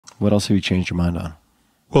What else have you changed your mind on?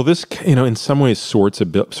 Well, this, in some ways sort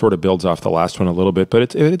of builds off the last one a little bit,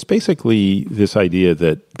 but it's basically this idea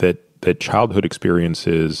that childhood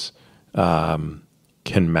experiences can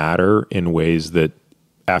matter in ways that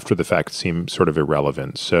after the fact seem sort of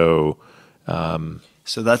irrelevant. So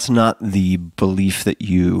that's not the belief that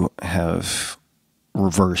you have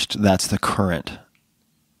reversed. That's the current.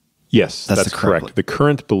 Yes, that's correct. The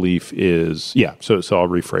current belief is, so I'll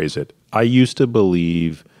rephrase it. I used to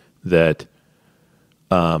believe that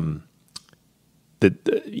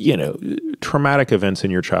traumatic events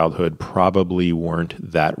in your childhood probably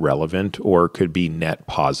weren't that relevant or could be net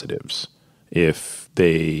positives if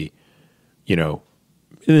they, this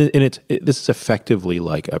is effectively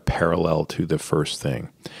like a parallel to the first thing,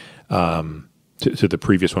 to the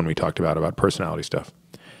previous one we talked about personality stuff.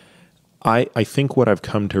 I think what I've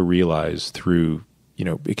come to realize through,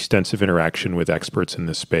 extensive interaction with experts in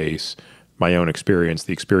this space, my own experience,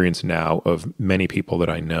 the experience now of many people that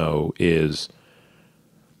I know is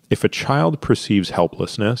if a child perceives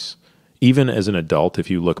helplessness, even as an adult, if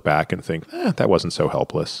you look back and think, that wasn't so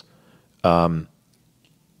helpless,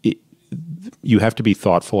 you have to be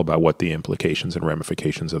thoughtful about what the implications and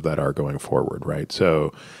ramifications of that are going forward, right?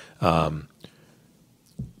 So, for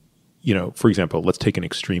example, let's take an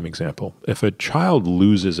extreme example. If a child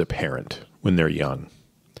loses a parent when they're young,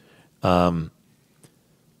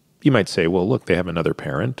 you might say, well, look, they have another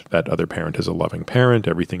parent. That other parent is a loving parent.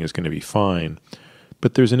 Everything is going to be fine.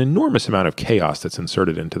 But there's an enormous amount of chaos that's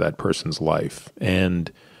inserted into that person's life.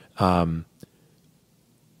 And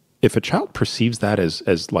if a child perceives that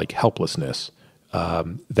as like helplessness,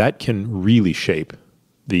 that can really shape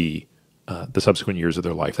the subsequent years of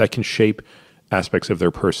their life. That can shape aspects of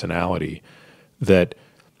their personality that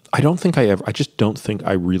I just don't think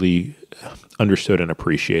I really understood and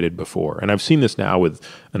appreciated before. And I've seen this now with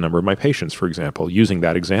a number of my patients, for example, using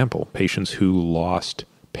that example, patients who lost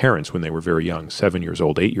parents when they were very young, 7 years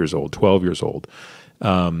old, 8 years old, 12 years old,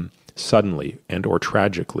 suddenly and or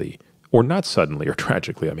tragically, or not suddenly or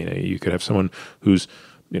tragically. I mean, you could have someone who's,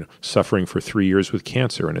 suffering for 3 years with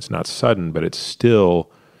cancer and it's not sudden, but it's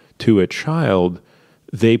still, to a child,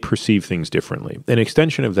 they perceive things differently. An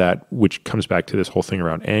extension of that, which comes back to this whole thing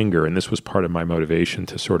around anger, and this was part of my motivation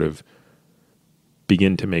to sort of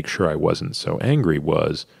begin to make sure I wasn't so angry,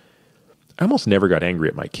 was I almost never got angry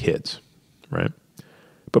at my kids, right?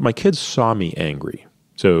 But my kids saw me angry.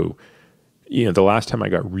 So, the last time I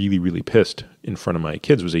got really, really pissed in front of my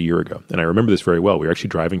kids was a year ago. And I remember this very well. We were actually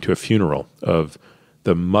driving to a funeral of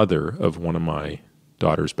the mother of one of my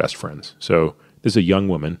daughter's best friends. So this is a young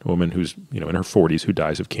woman, a woman who's, in her 40s who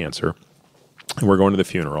dies of cancer. And we're going to the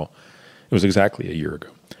funeral. It was exactly a year ago.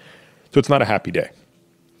 So it's not a happy day.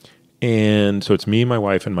 And so it's me, my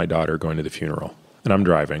wife, and my daughter going to the funeral. And I'm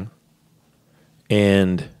driving.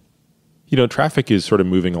 And, traffic is sort of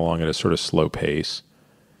moving along at a sort of slow pace.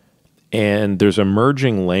 And there's a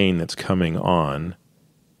merging lane that's coming on.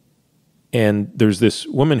 And there's this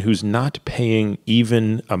woman who's not paying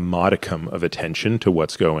even a modicum of attention to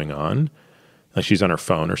what's going on. Like she's on her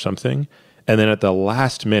phone or something. And then at the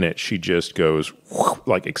last minute, she just goes,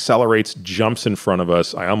 like accelerates, jumps in front of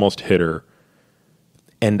us. I almost hit her.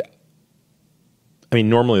 And I mean,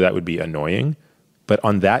 normally that would be annoying. But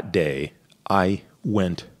on that day, I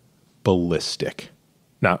went ballistic.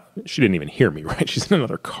 Now, she didn't even hear me, right? She's in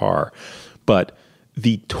another car. But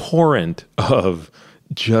the torrent of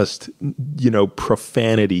just,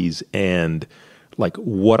 profanities and like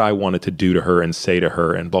what I wanted to do to her and say to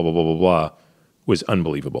her and blah, blah, blah, blah, blah was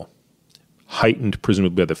unbelievable. Heightened,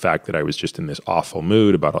 presumably, by the fact that I was just in this awful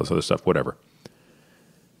mood about all this other stuff, whatever.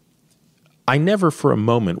 I never for a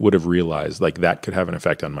moment would have realized like that could have an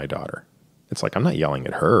effect on my daughter. It's like, I'm not yelling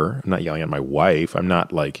at her. I'm not yelling at my wife. I'm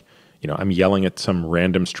not like, I'm yelling at some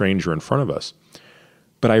random stranger in front of us.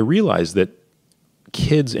 But I realized that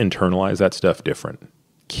kids internalize that stuff different.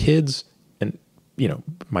 Kids, and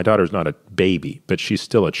my daughter's not a baby, but she's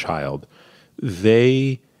still a child.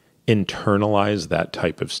 They internalize that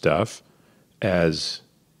type of stuff as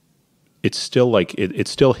it's still like it's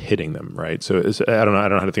still hitting them, right? So I don't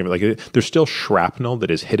know how to think of it. Like there's still shrapnel that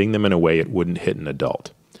is hitting them in a way it wouldn't hit an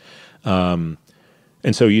adult.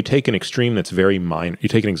 And so you take an extreme that's very minor. You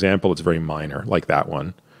take an example that's very minor, like that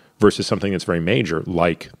one, versus something that's very major,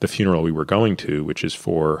 like the funeral we were going to, which is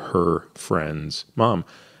for her friend's mom.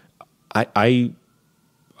 I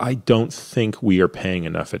don't think we are paying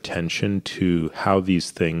enough attention to how these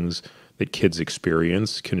things that kids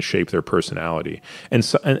experience can shape their personality. And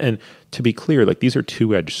so, and to be clear, like these are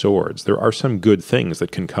two-edged swords. There are some good things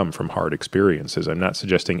that can come from hard experiences. I'm not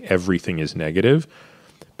suggesting everything is negative,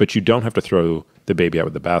 but you don't have to throw the baby out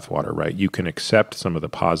with the bathwater, right? You can accept some of the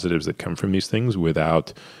positives that come from these things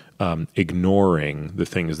without ignoring the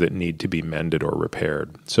things that need to be mended or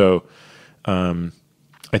repaired. So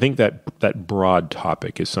I think that broad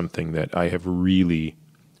topic is something that I have really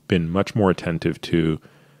been much more attentive to,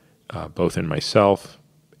 both in myself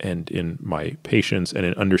and in my patients, and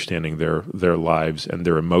in understanding their lives and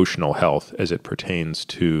their emotional health as it pertains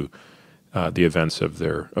to the events of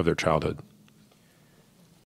their childhood.